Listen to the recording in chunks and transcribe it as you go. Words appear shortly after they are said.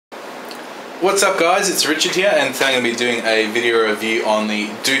What's up guys, it's Richard here, and today I'm going to be doing a video review on the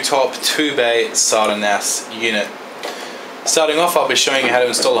DoTop 2-Bay SATA NAS unit. Starting off, I'll be showing you how to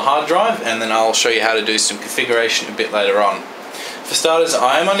install a hard drive, and then I'll show you how to do some configuration a bit later on. For starters,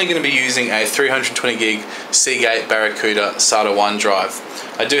 I am only going to be using a 320 gig Seagate Barracuda SATA 1 drive.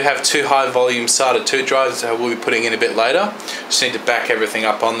 I do have two high volume SATA 2 drives that I will be putting in a bit later. Just need to back everything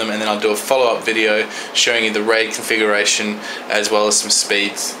up on them, and then I'll do a follow-up video showing you the RAID configuration as well as some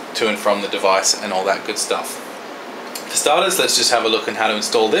speeds to and from the device and all that good stuff. For starters, let's just have a look at how to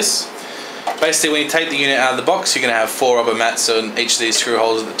install this. Basically, when you take the unit out of the box, you're going to have 4 rubber mats on each of these screw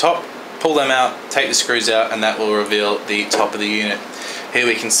holes at the top. Pull them out, take the screws out, and that will reveal the top of the unit. Here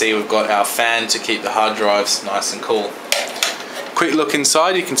we can see we've got our fan to keep the hard drives nice and cool. Quick look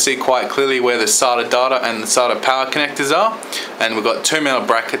inside, you can see quite clearly where the SATA data and the SATA power connectors are, and we've got 2 metal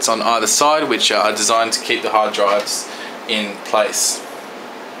brackets on either side which are designed to keep the hard drives in place.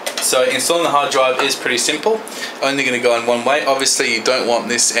 So installing the hard drive is pretty simple, only going to go in one way. Obviously you don't want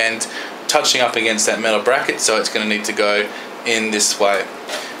this end touching up against that metal bracket, so it's going to need to go in this way.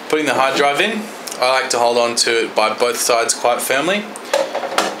 Putting the hard drive in, I like to hold on to it by both sides quite firmly.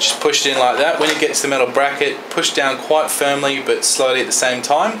 Just push it in like that. When you get to the metal bracket, push down quite firmly but slowly at the same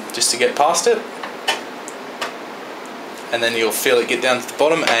time, just to get past it. And then you'll feel it get down to the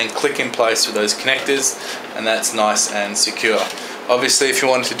bottom and click in place with those connectors, and that's nice and secure. Obviously, if you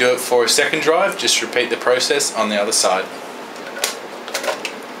wanted to do it for a second drive, just repeat the process on the other side.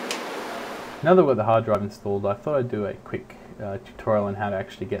 Now that we've got the hard drive installed, I thought I'd do a quick tutorial on how to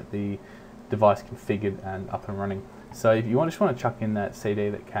actually get the device configured and up and running. So if you just want to chuck in that CD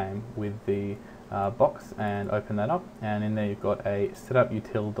that came with the box and open that up, and in there you've got a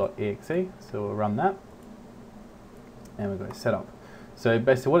setuputil.exe, so we'll run that and we'll go setup. So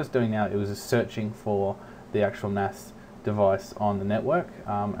basically what it's doing now, it was just searching for the actual NAS device on the network.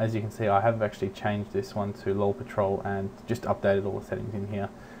 As you can see, I have actually changed this one to LOL Patrol and just updated all the settings in here,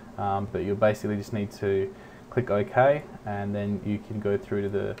 but you'll basically just need to click OK, and then you can go through to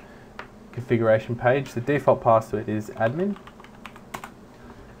the configuration page. The default password is admin,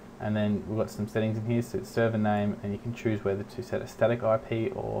 and then we've got some settings in here, so it's server name, and you can choose whether to set a static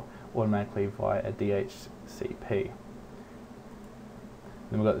IP or automatically via a DHCP.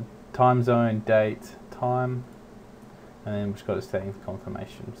 Then we've got the time zone, date, time, and then we've just got a settings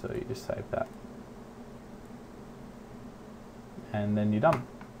confirmation, so you just save that and then you're done.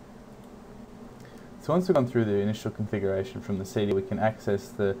 So once we've gone through the initial configuration from the CD, we can access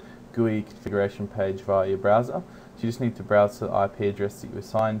the GUI configuration page via your browser. So you just need to browse to the IP address that you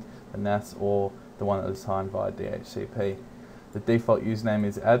assigned, the NAS or the one that was assigned via DHCP. The default username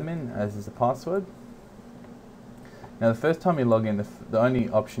is admin, as is the password. Now the first time you log in, the only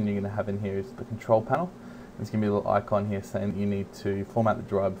option you're going to have in here is the control panel. There's going to be a little icon here saying that you need to format the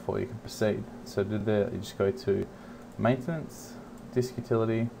drive before you can proceed. So to do that, you just go to Maintenance, Disk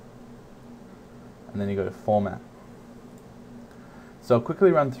Utility, and then you go to Format. So I'll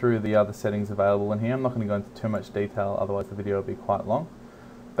quickly run through the other settings available in here. I'm not going to go into too much detail, otherwise the video will be quite long.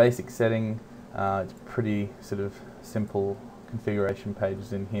 Basic setting, it's pretty sort of simple configuration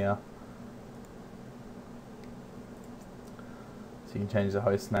pages in here. So you can change the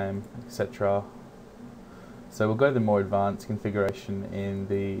host name, etc. So we'll go to the more advanced configuration in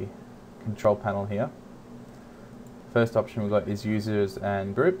the control panel here. First option we've got is users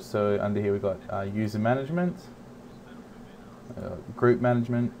and groups. So under here we've got user management, group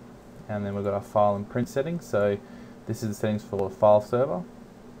management, and then we've got our file and print settings. So this is the settings for the file server,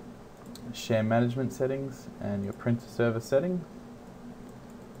 share management settings, and your printer server settings.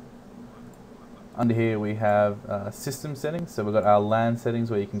 Under here we have system settings, so we've got our LAN settings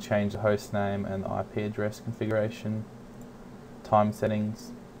where you can change the host name and the IP address configuration, time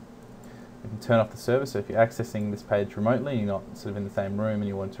settings. You can turn off the server, so if you're accessing this page remotely and you're not sort of in the same room and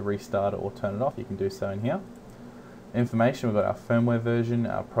you want to restart it or turn it off, you can do so in here. Information, we've got our firmware version,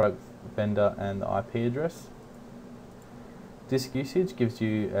 our product vendor, and the IP address. Disk usage gives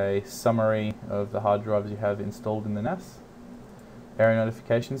you a summary of the hard drives you have installed in the NAS. Error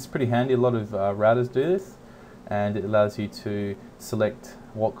notifications, it's pretty handy. A lot of routers do this, and it allows you to select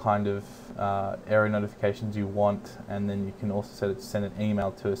what kind of error notifications you want, and then you can also set it to send an email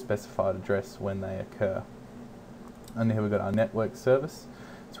to a specified address when they occur. Under here we've got our network service,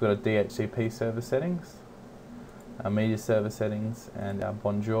 so we've got our DHCP server settings, our media server settings, and our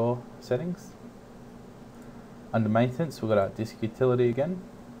Bonjour settings. Under maintenance we've got our disk utility again,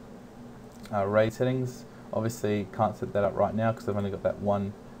 our RAID settings. Obviously can't set that up right now because I've only got that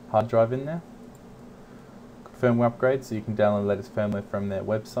one hard drive in there. Firmware upgrade, so you can download the latest firmware from their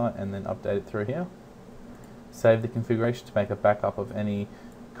website and then update it through here. Save the configuration to make a backup of any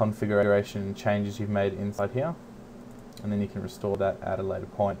configuration and changes you've made inside here, and then you can restore that at a later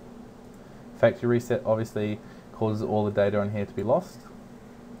point. Factory reset obviously causes all the data on here to be lost.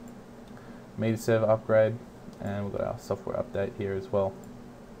 Media server upgrade, and we've got our software update here as well.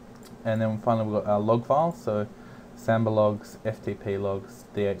 And then finally we've got our log files, so Samba logs, FTP logs,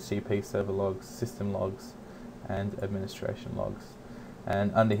 DHCP server logs, system logs, and administration logs.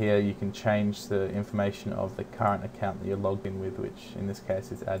 And under here you can change the information of the current account that you're logged in with, which in this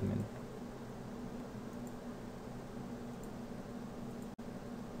case is admin.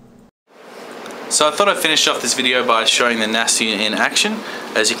 So I thought I'd finish off this video by showing the NAS unit in action.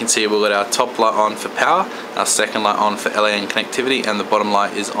 As you can see, we've got our top light on for power, our second light on for LAN connectivity, and the bottom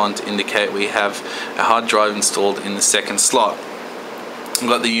light is on to indicate we have a hard drive installed in the second slot. We've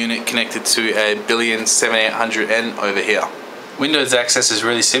got the unit connected to a Billion 7800N over here. Windows access is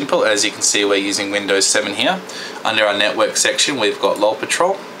really simple. As you can see, we're using Windows 7 here. Under our network section, we've got LOL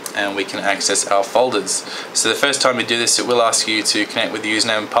Patrol, and we can access our folders. So the first time you do this, it will ask you to connect with the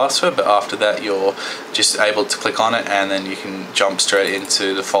username and password, but after that you're just able to click on it and then you can jump straight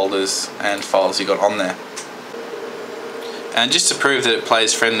into the folders and files you got on there. And just to prove that it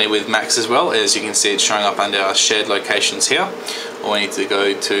plays friendly with Macs as well, as you can see it's showing up under our shared locations here. All we need to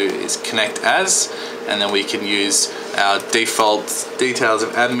go to is connect as, and then we can use our default details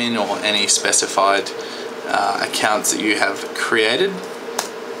of admin or any specified accounts that you have created,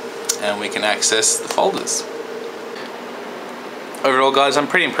 and we can access the folders. Overall guys, I'm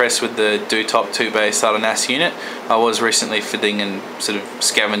pretty impressed with the DoTop 2-Bay SATA NAS unit. I was recently fiddling and sort of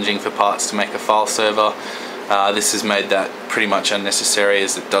scavenging for parts to make a file server. This has made that pretty much unnecessary,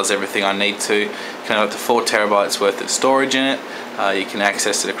 as it does everything I need to. You can have up to 4 terabytes worth of storage in it. You can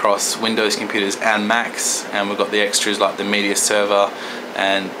access it across Windows computers and Macs, and we've got the extras like the media server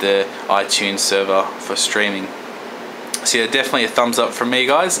and the iTunes server for streaming. So yeah, definitely a thumbs up from me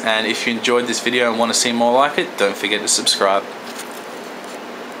guys, and if you enjoyed this video and want to see more like it, don't forget to subscribe.